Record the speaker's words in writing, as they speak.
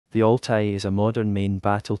The Altay is a modern main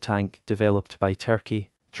battle tank developed by Turkey,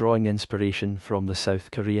 drawing inspiration from the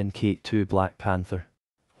South Korean K2 Black Panther.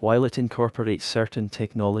 While it incorporates certain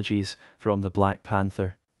technologies from the Black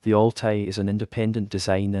Panther, the Altay is an independent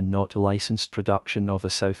design and not a licensed production of a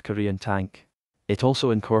South Korean tank. It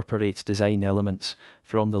also incorporates design elements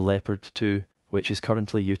from the Leopard 2, which is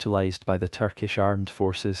currently utilized by the Turkish Armed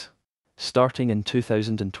Forces. Starting in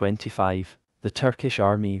 2025, the Turkish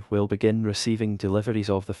Army will begin receiving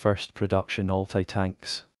deliveries of the first production Altay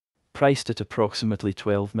tanks. Priced at approximately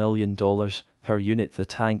 $12 million per unit, the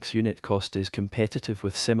tank's unit cost is competitive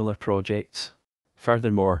with similar projects.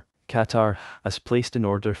 Furthermore, Qatar has placed an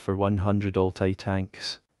order for 100 Altay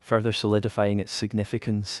tanks, further solidifying its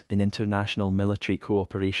significance in international military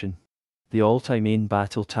cooperation. The Altay main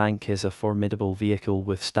battle tank is a formidable vehicle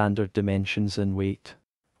with standard dimensions and weight.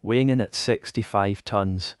 Weighing in at 65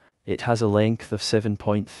 tons, it has a length of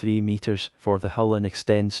 7.3 meters for the hull and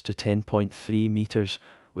extends to 10.3 meters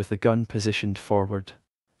with the gun positioned forward.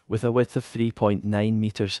 With a width of 3.9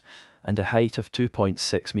 meters and a height of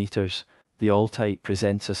 2.6 meters, the Altay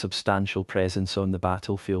presents a substantial presence on the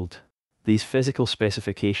battlefield. These physical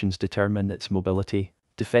specifications determine its mobility,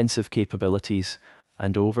 defensive capabilities,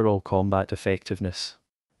 and overall combat effectiveness.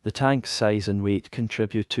 The tank's size and weight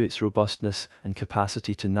contribute to its robustness and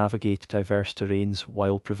capacity to navigate diverse terrains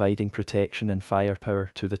while providing protection and firepower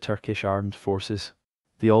to the Turkish Armed Forces.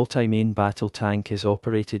 The Altay main battle tank is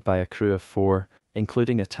operated by a crew of 4,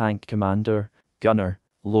 including a tank commander, gunner,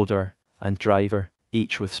 loader, and driver,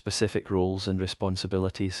 each with specific roles and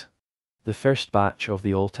responsibilities. The first batch of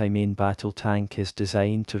the Altay main battle tank is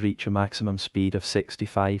designed to reach a maximum speed of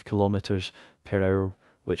 65 km per hour,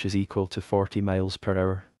 which is equal to 40 miles per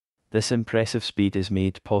hour. This impressive speed is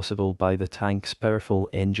made possible by the tank's powerful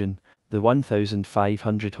engine, the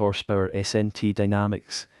 1,500 horsepower SNT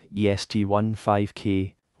Dynamics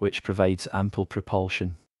EST-15K, which provides ample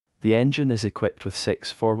propulsion. The engine is equipped with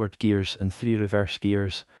 6 forward gears and 3 reverse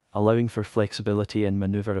gears, allowing for flexibility and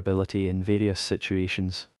maneuverability in various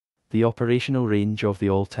situations. The operational range of the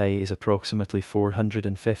Altay is approximately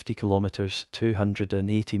 450 kilometers,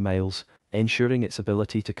 280 miles, ensuring its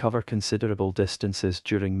ability to cover considerable distances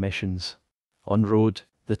during missions. On road,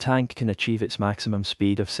 the tank can achieve its maximum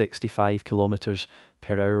speed of 65 km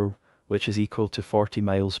per hour, which is equal to 40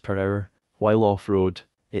 miles per hour, while off-road,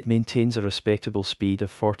 it maintains a respectable speed of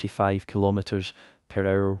 45 km per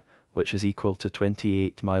hour, which is equal to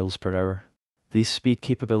 28 miles per hour. These speed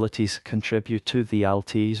capabilities contribute to the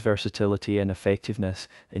Altay's versatility and effectiveness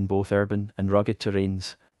in both urban and rugged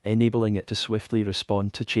terrains, enabling it to swiftly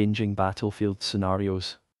respond to changing battlefield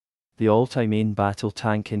scenarios. The Altay main battle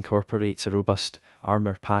tank incorporates a robust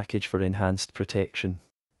armor package for enhanced protection.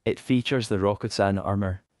 It features the Rocketsan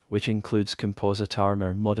armor, which includes composite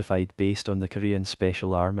armor modified based on the Korean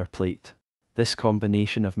Special Armor plate. This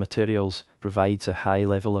combination of materials provides a high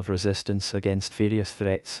level of resistance against various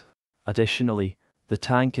threats. Additionally, the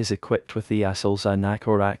tank is equipped with the Aselsan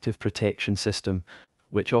Akor active protection system,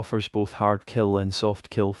 which offers both hard kill and soft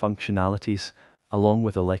kill functionalities, along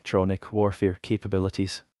with electronic warfare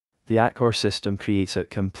capabilities. The Akor system creates a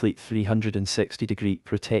complete 360-degree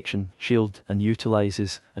protection shield and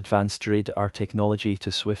utilizes advanced radar technology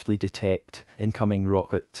to swiftly detect incoming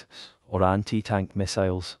rockets or anti-tank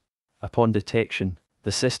missiles. Upon detection,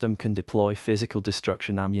 the system can deploy physical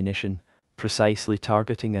destruction ammunition, precisely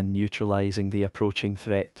targeting and neutralizing the approaching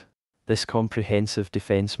threat. This comprehensive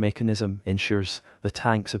defense mechanism ensures the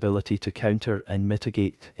tank's ability to counter and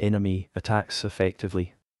mitigate enemy attacks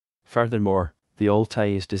effectively. Furthermore, the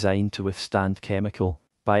Altay is designed to withstand chemical,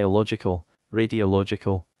 biological,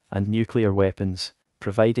 radiological, and nuclear weapons,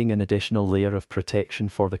 providing an additional layer of protection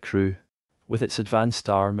for the crew. With its advanced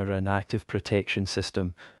armor and active protection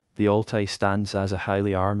system, the Altay stands as a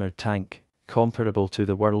highly armored tank, comparable to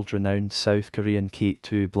the world-renowned South Korean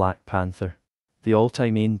K2 Black Panther. The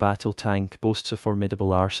Altay main battle tank boasts a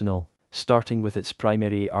formidable arsenal, starting with its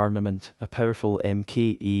primary armament, a powerful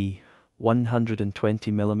MKE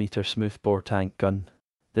 120mm smoothbore tank gun.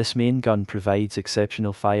 This main gun provides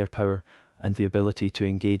exceptional firepower and the ability to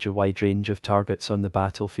engage a wide range of targets on the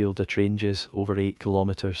battlefield at ranges over 8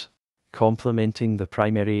 kilometers. Complementing the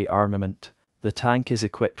primary armament, the tank is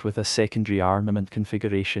equipped with a secondary armament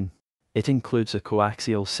configuration. It includes a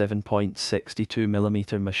coaxial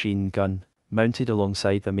 7.62mm machine gun, mounted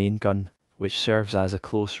alongside the main gun, which serves as a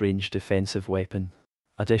close-range defensive weapon.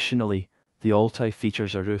 Additionally, the Altay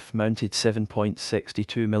features a roof-mounted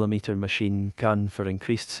 7.62mm machine gun for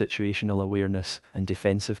increased situational awareness and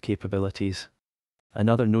defensive capabilities.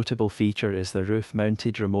 Another notable feature is the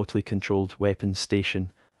roof-mounted remotely controlled weapons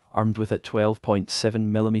station, armed with a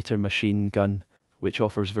 12.7mm machine gun, which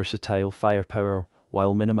offers versatile firepower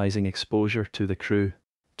while minimizing exposure to the crew.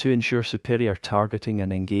 To ensure superior targeting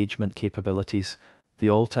and engagement capabilities, the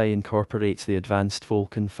Altay incorporates the advanced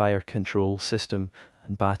Vulcan fire control system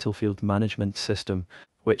and battlefield management system,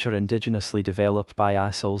 which are indigenously developed by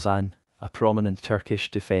Aselsan, a prominent Turkish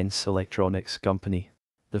defense electronics company.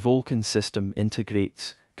 The Vulcan system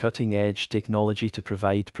integrates cutting-edge technology to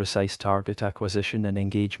provide precise target acquisition and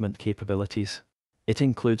engagement capabilities. It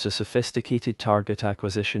includes a sophisticated target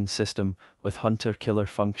acquisition system with hunter-killer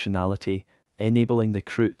functionality, enabling the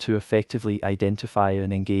crew to effectively identify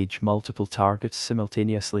and engage multiple targets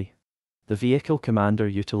simultaneously. The vehicle commander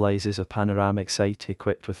utilizes a panoramic sight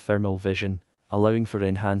equipped with thermal vision, allowing for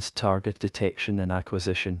enhanced target detection and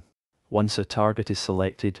acquisition. Once a target is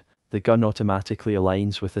selected, the gun automatically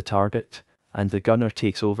aligns with the target, and the gunner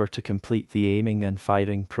takes over to complete the aiming and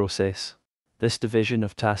firing process. This division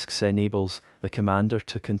of tasks enables the commander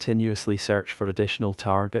to continuously search for additional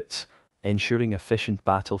targets, ensuring efficient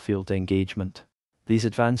battlefield engagement. These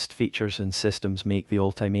advanced features and systems make the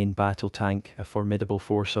Altay main battle tank a formidable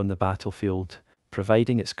force on the battlefield,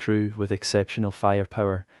 providing its crew with exceptional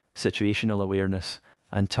firepower, situational awareness,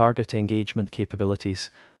 and target engagement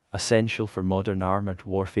capabilities, essential for modern armored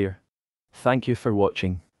warfare. Thank you for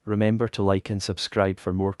watching. Remember to like and subscribe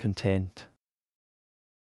for more content.